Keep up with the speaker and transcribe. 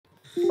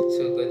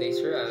So good day,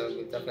 sir. I'll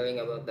be tackling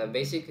about the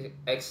basic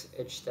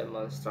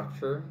XHTML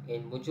structure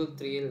in Module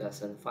 3,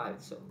 Lesson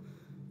 5. So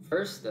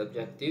first, the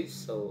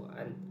objectives.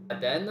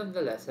 At the end of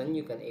the lesson,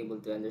 you can able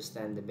to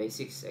understand the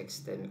basics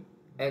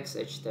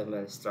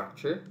XHTML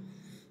structure.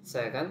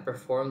 Second,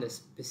 perform the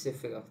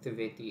specific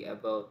activity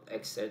about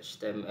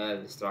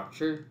XHTML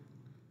structure.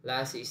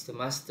 Last is to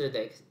master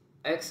the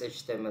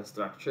XHTML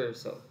structure.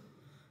 So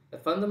the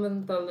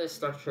fundamental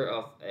structure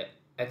of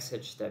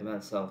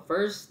XHTML. So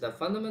first, the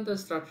fundamental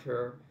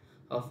structure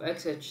of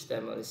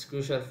XHTML is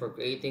crucial for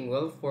creating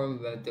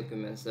well-formed web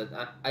documents that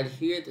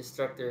adhere to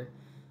structure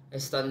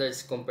and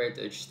standards compared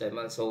to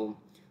HTML. So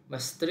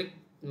mas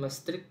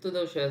stricto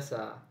daw siya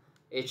sa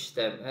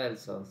HTML.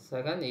 So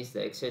second is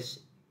the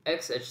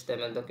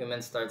XHTML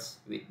document starts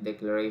with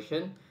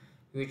declaration,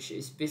 which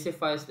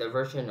specifies the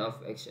version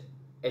of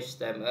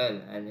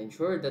HTML and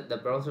ensure that the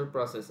browser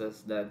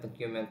processes the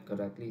document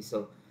correctly.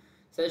 So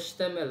sa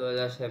HTML,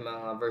 wala siya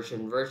mga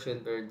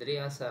version pero diri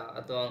sa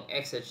ato ang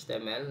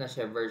XHTML na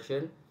siya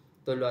version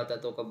tulo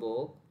ata to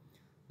kabuok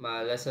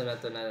ma-lesson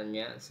na to na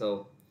niya.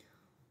 So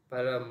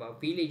para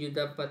mapili jud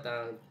dapat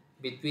ang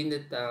between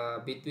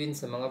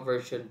sa mga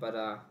version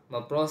para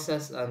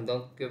ma-process ang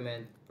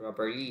document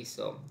properly.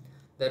 So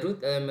the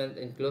root element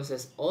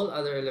encloses all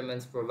other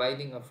elements,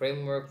 providing a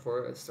framework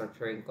for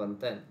structuring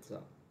content.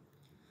 So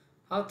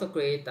how to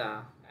create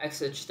a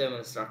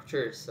XHTML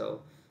structure.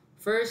 So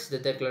first, the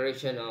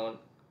declaration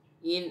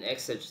in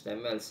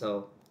XHTML.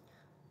 So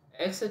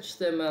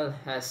XHTML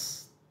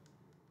has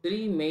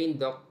three main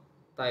doc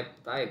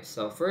types.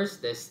 So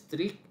first, the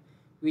strict,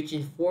 which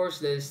enforces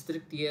the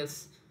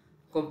strictest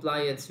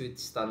compliance with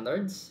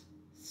standards.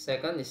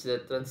 Second is the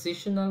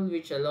transitional,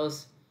 which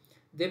allows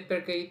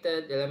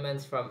deprecated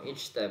elements from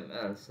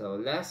HTML. So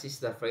last is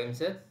the frame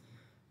set,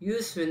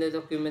 used when the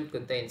document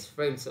contains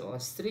frames. So ang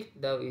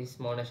strict daw is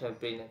mo na siya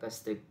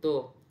pinaka-strict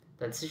to.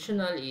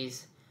 Transitional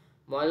is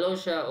mo-allow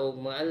siya og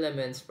mga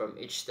elements from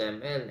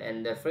HTML,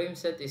 and the frame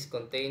set is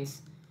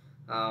contains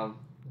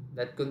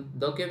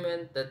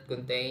document that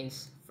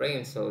contains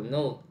frames. So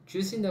note,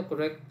 choosing the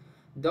correct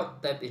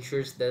doc type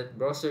ensures that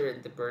browser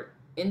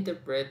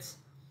interprets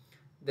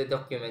the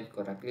document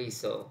correctly.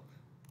 So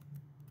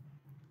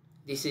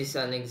this is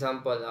an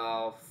example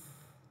of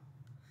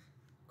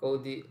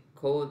code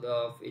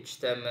of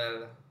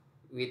HTML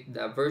with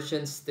the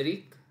version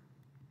strict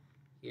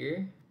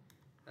here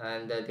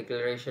and the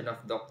declaration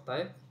of doc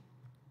type.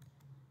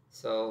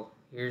 So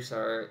here's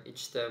our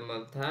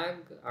HTML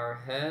tag, our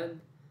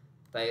head,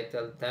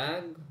 title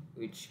tag,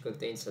 which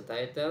contains the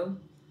title,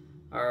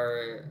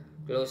 our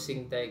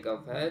closing tag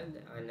of head,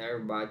 and our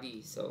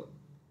body. So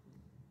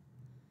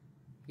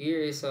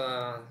here is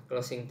a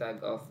closing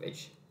tag of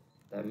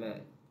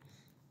HTML.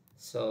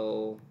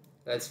 So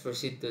let's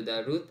proceed to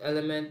the root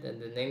element and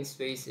the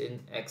namespace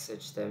in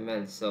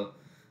XHTML. So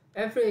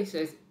every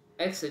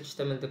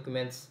XHTML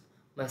documents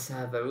must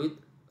have a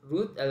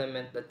root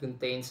element that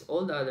contains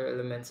all the other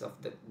elements of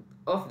the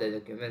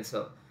document.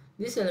 So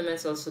these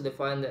elements also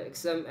define the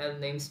XML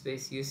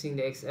namespace using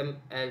the XML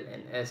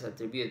and S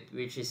attribute,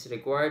 which is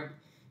required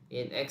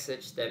in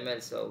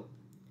XHTML. So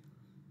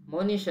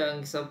mo ni siya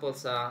ang example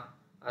sa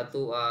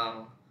ato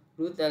ang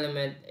root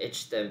element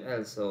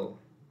HTML. So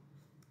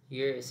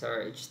here is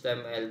our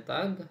HTML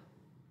tag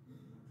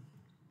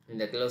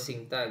and the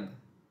closing tag.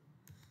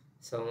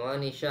 So mo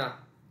ni siya.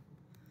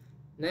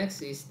 Next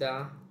is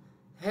the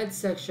head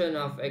section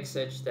of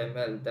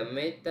XHTML, the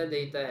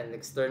metadata and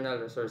external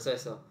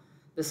resources. So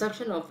the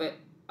section of an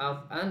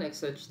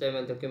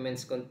XHTML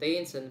document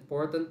contains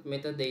important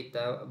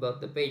metadata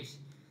about the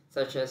page,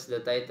 such as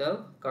the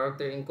title,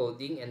 character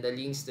encoding, and the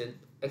links to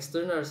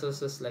external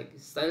resources like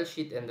style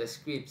sheet and the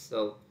script.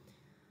 So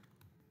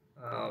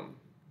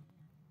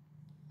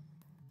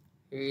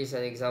here is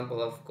an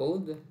example of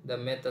code, the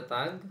meta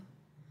tag,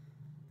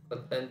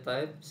 content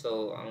type.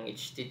 So ang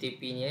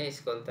HTTP niya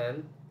is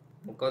content.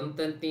 Ang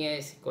content niya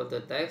is equal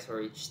to text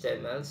or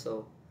HTML.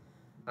 So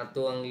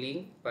ato ang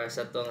link para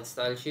sa ato ang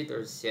style sheet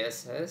or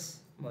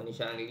CSS. Mo ni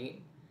siya ang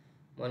link.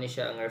 Mo ni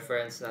siya ang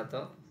reference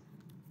nato.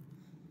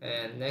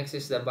 And next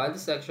is the body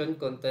section,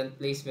 content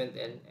placement,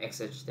 and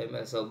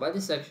XHTML. So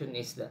body section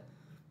is the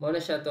mo na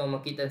siya to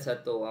makita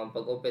sa to ang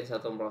pag-open sa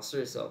atong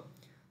browser. So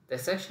the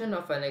section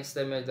of an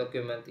XML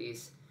document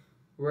is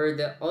where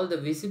all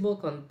the visible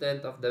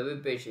content of the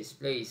web page is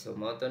placed. So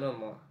mo to no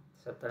mo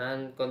sa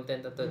tanan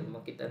content ato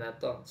makita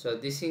nato. So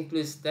this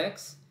includes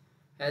text,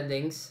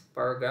 headings,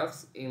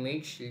 paragraphs,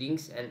 image,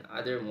 links, and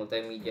other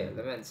multimedia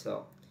elements.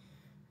 So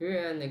here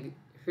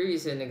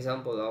is an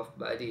example of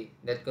body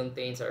that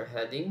contains our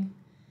heading,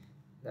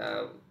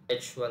 the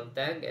h1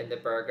 tag, and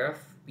the paragraph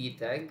p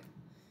tag.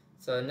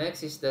 So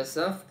next is the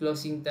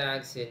self-closing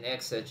tags in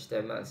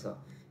XHTML. So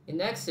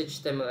in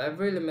XHTML,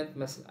 every element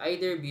must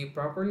either be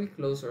properly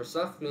closed or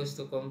self-closed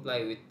to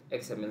comply with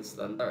XML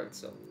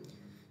standards. So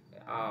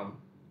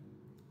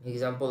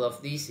example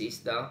of this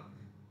is the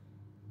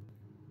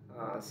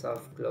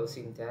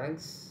self-closing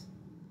tags.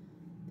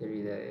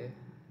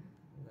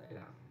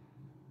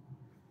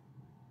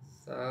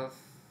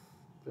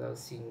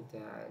 Self-closing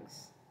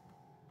tags.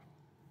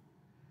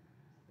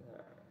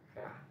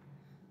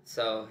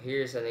 So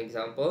here's an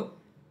example.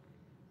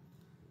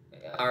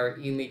 Our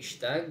image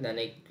tag na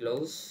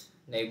close,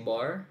 na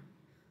bar,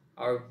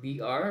 our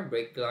BR,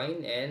 break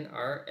line, and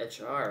our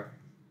HR.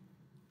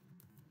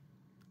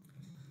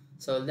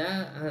 So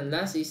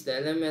last is the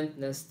element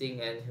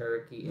nesting and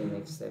hierarchy in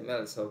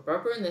XHTML. So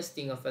proper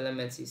nesting of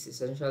elements is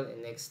essential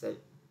in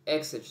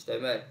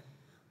XHTML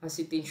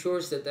as it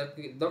ensures that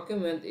the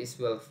document is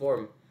well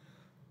formed.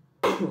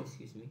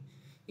 Excuse me.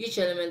 Each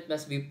element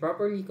must be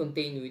properly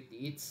contained with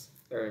its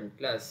parent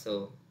class.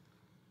 So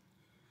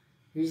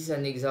here's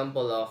an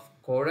example of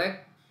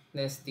correct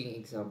nesting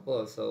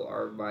example. So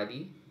our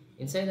body,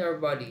 inside our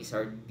body is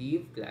our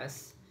div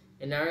class,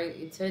 and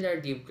inside our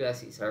div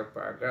class is our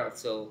paragraph.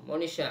 So mo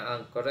ni siya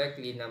ang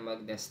correctly na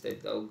mag-nested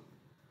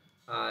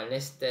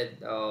nested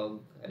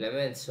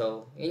element.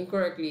 So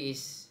incorrectly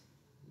is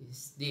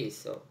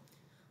this. So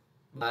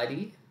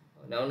body,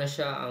 nauna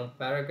siya ang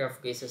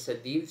paragraph kaysa sa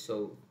div,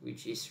 so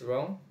which is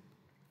wrong.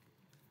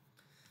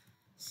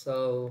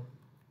 So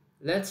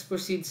let's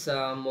proceed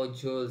sa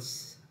module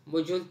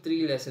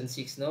 3 lesson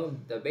 6 no,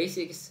 the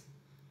basics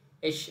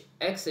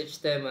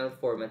XHTML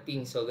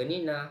formatting. So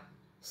ganina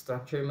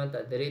structure man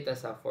ta direta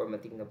sa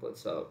formatting na po.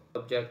 So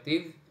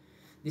objective,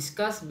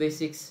 discuss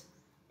basics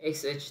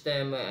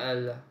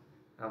XHTML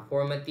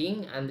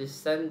formatting,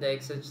 understand the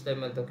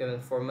XHTML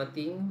document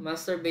formatting,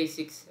 master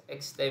basics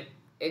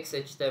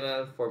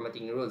XHTML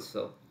formatting rules.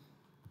 So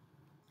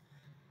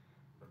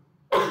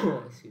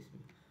excuse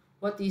me.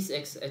 What is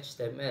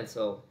XHTML?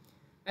 So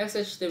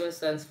XHTML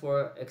stands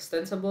for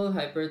Extensible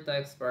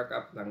Hypertext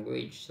Markup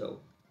Language. So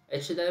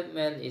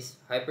HTML is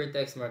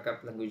hypertext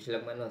markup language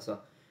lang man, no? So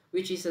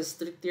which is a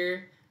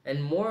stricter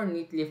and more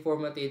neatly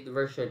formatted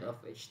version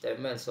of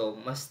HTML. So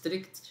mas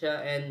strict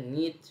siya and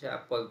neat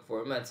siya pag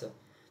format. So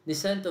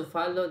designed to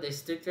follow the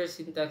stricter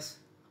syntax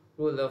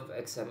rule of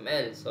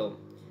XML. So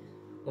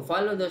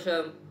mo-follow daw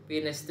siya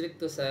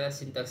pinastricto sa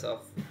syntax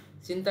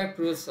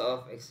rules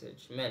of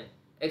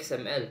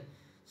XML.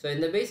 So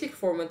in the basic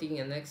formatting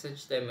in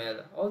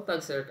XHTML, all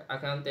tags are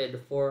accounted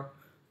for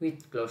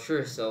with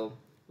closure. So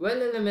when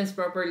elements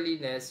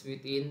properly nest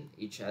within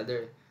each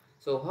other.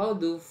 So how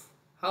to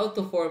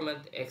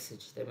format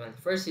XHTML?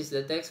 First is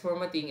the text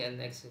formatting and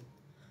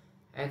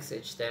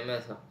XHTML.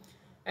 So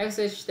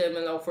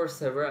XHTML offers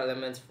several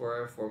elements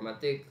for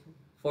format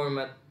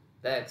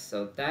text.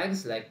 So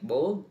tags like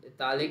bold,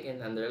 italic,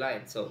 and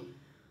underline. So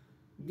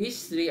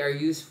these three are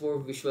used for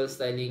visual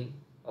styling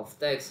of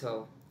text.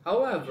 So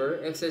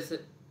however,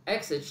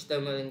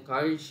 XHTML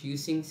encourages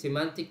using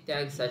semantic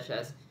tags such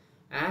as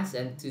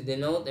and to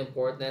denote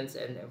importance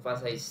and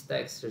emphasize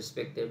text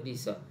respectively.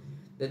 So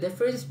the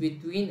difference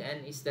between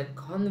and is the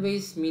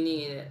conveys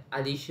meaning in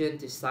addition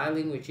to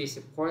styling, which is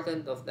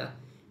important of the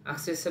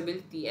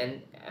accessibility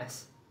and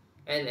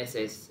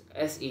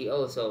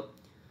SEO. So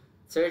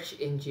search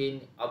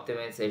engine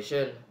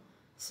optimization.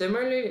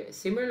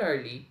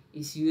 Similarly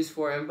is used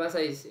for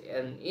emphasis,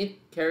 and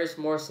it carries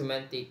more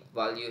semantic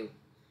value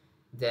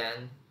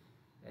than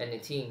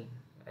anything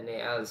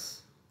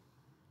else.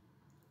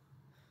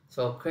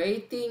 So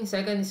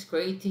second is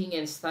creating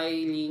and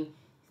styling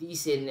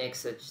lists in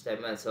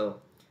XHTML.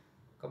 So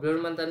kabalo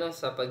naman tanong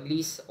sa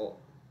pag-list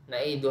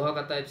duha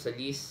ka types sa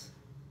list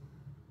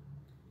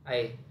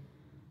ay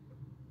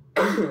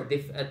 3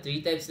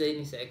 types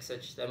din sa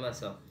XHTML.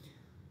 So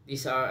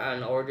these are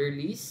an ordered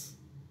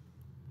list,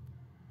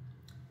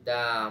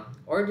 the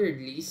ordered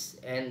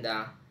list, and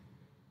the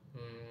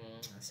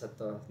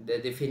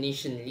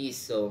definition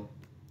list. So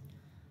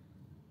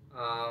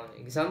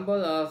example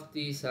of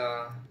this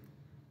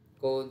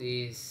code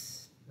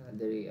is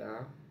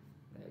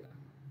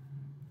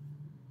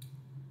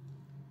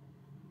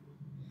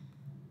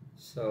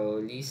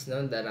so list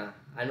no dara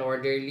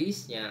unordered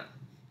list niya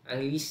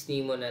ang list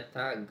nimo na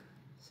tag.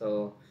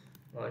 So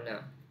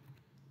na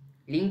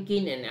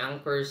linking and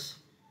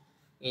anchors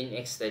in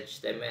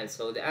XHTML.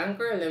 So the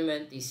anchor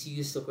element is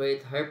used to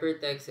create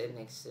hypertext in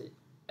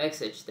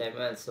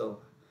XHTML.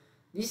 So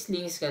these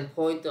links can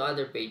point to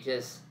other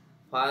pages,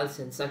 files,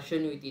 and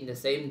sections within the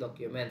same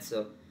document.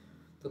 So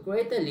to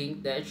create a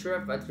link, the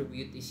href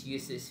attribute is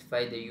used to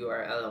specify the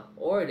URL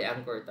or the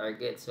anchor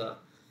target. So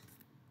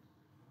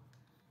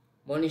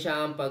mo ni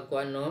siya ang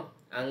pagkuan no,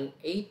 ang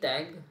a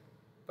tag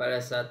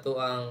para sa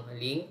tuang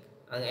link,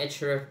 ang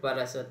href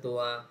para sa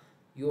tuang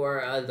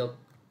URL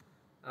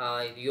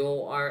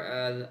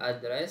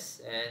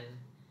address, and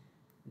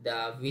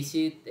the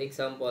visit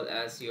example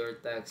as your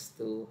text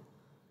to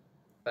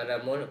para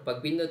mo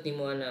pag pindot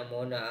nimo na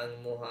mo na ang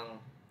muhang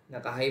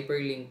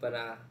naka-hyperlink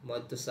para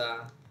modto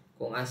sa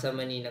kung asa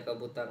man ni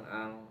nakabutang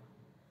ang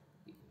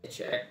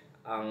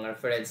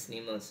reference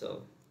nimo.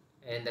 So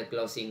and the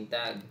closing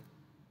tag,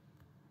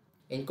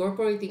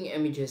 incorporating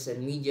images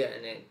and media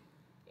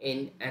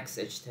in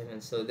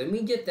XHTML. So the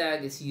media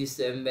tag is used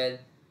to embed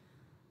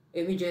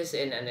images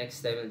in an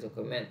XHTML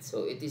document.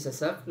 So it is a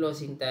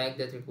self-closing tag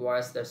that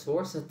requires the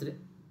source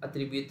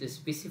attribute to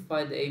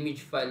specify the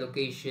image file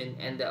location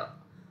and the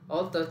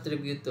alt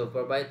attribute to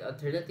provide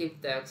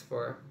alternative tags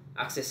for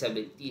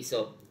accessibility.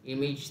 So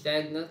image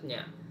tag not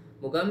niya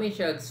mugamit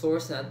siya ang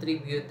source na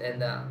attribute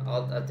and the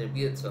alt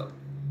attribute. So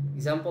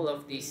example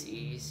of this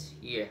is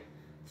here.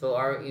 So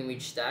our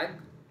image tag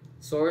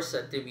source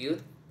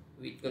attribute,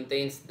 which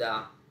contains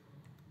the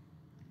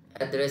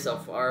address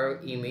of our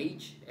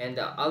image, and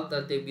the alt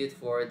attribute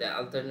for the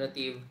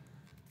alternative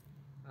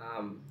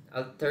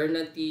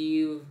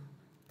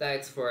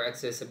text for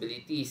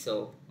accessibility.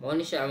 So mo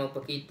ni siya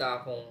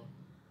magpakita kung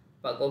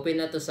pag open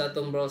na to sa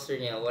atong browser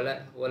niya,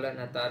 wala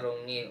na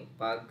tarong ni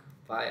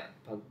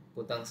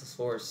pagputang sa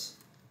source.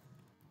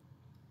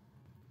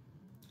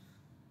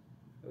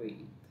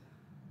 Wait.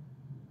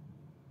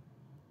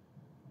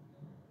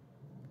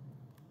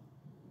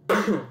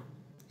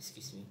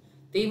 Excuse me.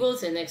 Tables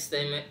and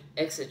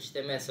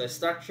XHTML, so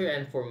structure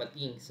and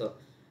formatting.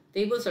 So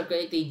tables are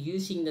created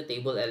using the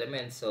table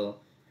elements. So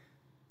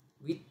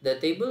with the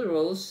table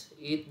rows,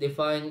 it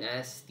defined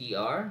as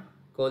tr,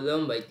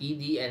 column by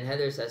td, and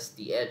headers as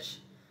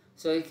th.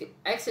 So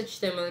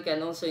XHTML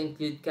can also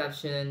include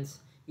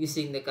captions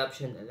using the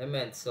caption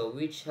element, so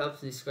which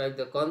helps describe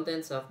the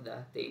contents of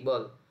the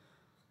table.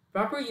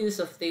 Proper use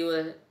of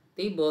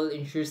table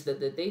ensures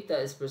that the data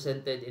is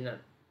presented in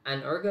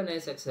an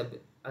organized,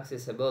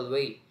 accessible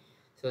way.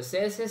 So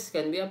CSS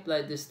can be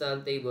applied to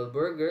style table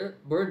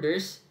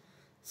borders,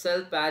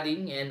 cell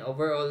padding, and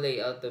overall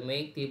layout to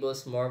make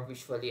tables more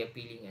visually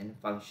appealing and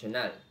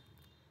functional.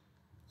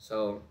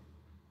 So,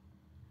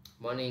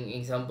 morning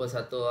example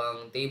sa to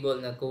ang table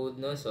na code,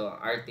 no? So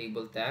our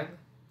table tag,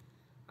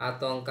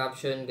 atong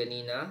caption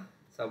ganina,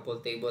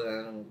 sample table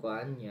ang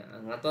kuan niya.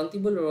 Ang atong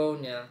table row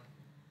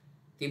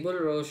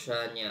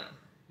siya niya.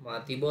 Mga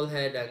table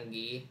head ang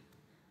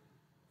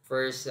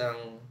first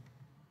ang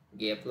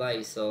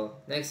apply.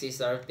 So next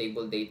is our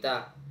table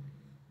data,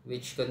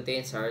 which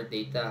contains our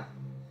data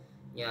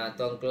niya,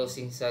 atong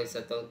closing size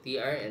atong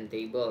tr and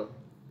table.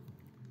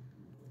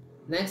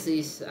 Next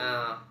is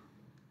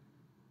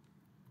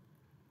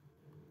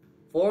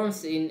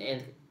forms in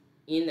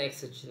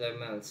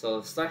XHTML.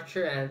 So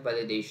structure and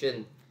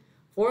validation.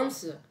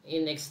 Forms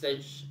in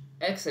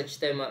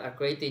XHTML are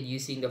created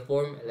using the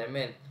form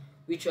element,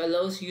 which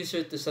allows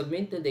user to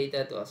submit the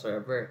data to a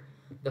server.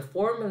 The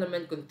form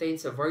element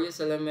contains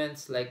various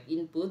elements like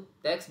input,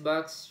 text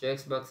box,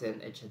 checkbox,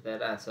 and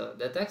etc. So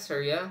the text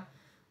area,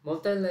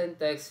 multi-line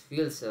text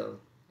field cell,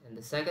 and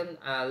the second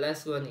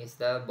last one is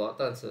the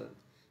button. So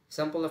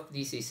example of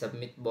this is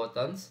submit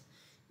buttons.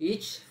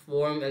 Each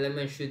form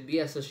element should be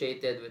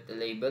associated with a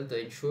label to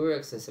ensure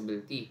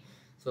accessibility.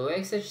 So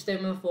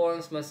XHTML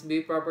forms must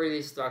be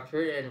properly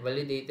structured and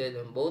validated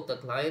on both the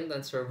client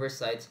and server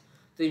sides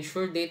to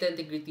ensure data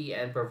integrity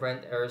and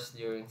prevent errors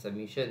during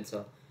submission.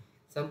 So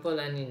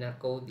example ani na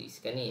code is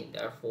kani,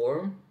 the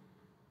form,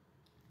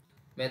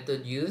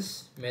 method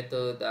use,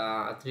 method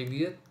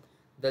attribute,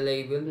 the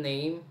label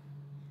name,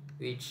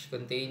 which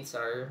contains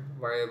our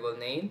variable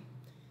name,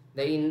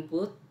 the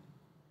input,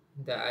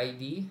 the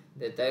ID,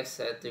 the text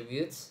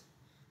attributes,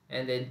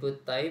 and the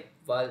input type,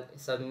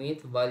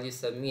 submit, value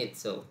submit.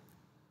 So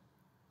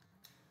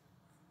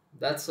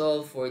that's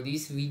all for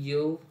this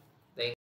video.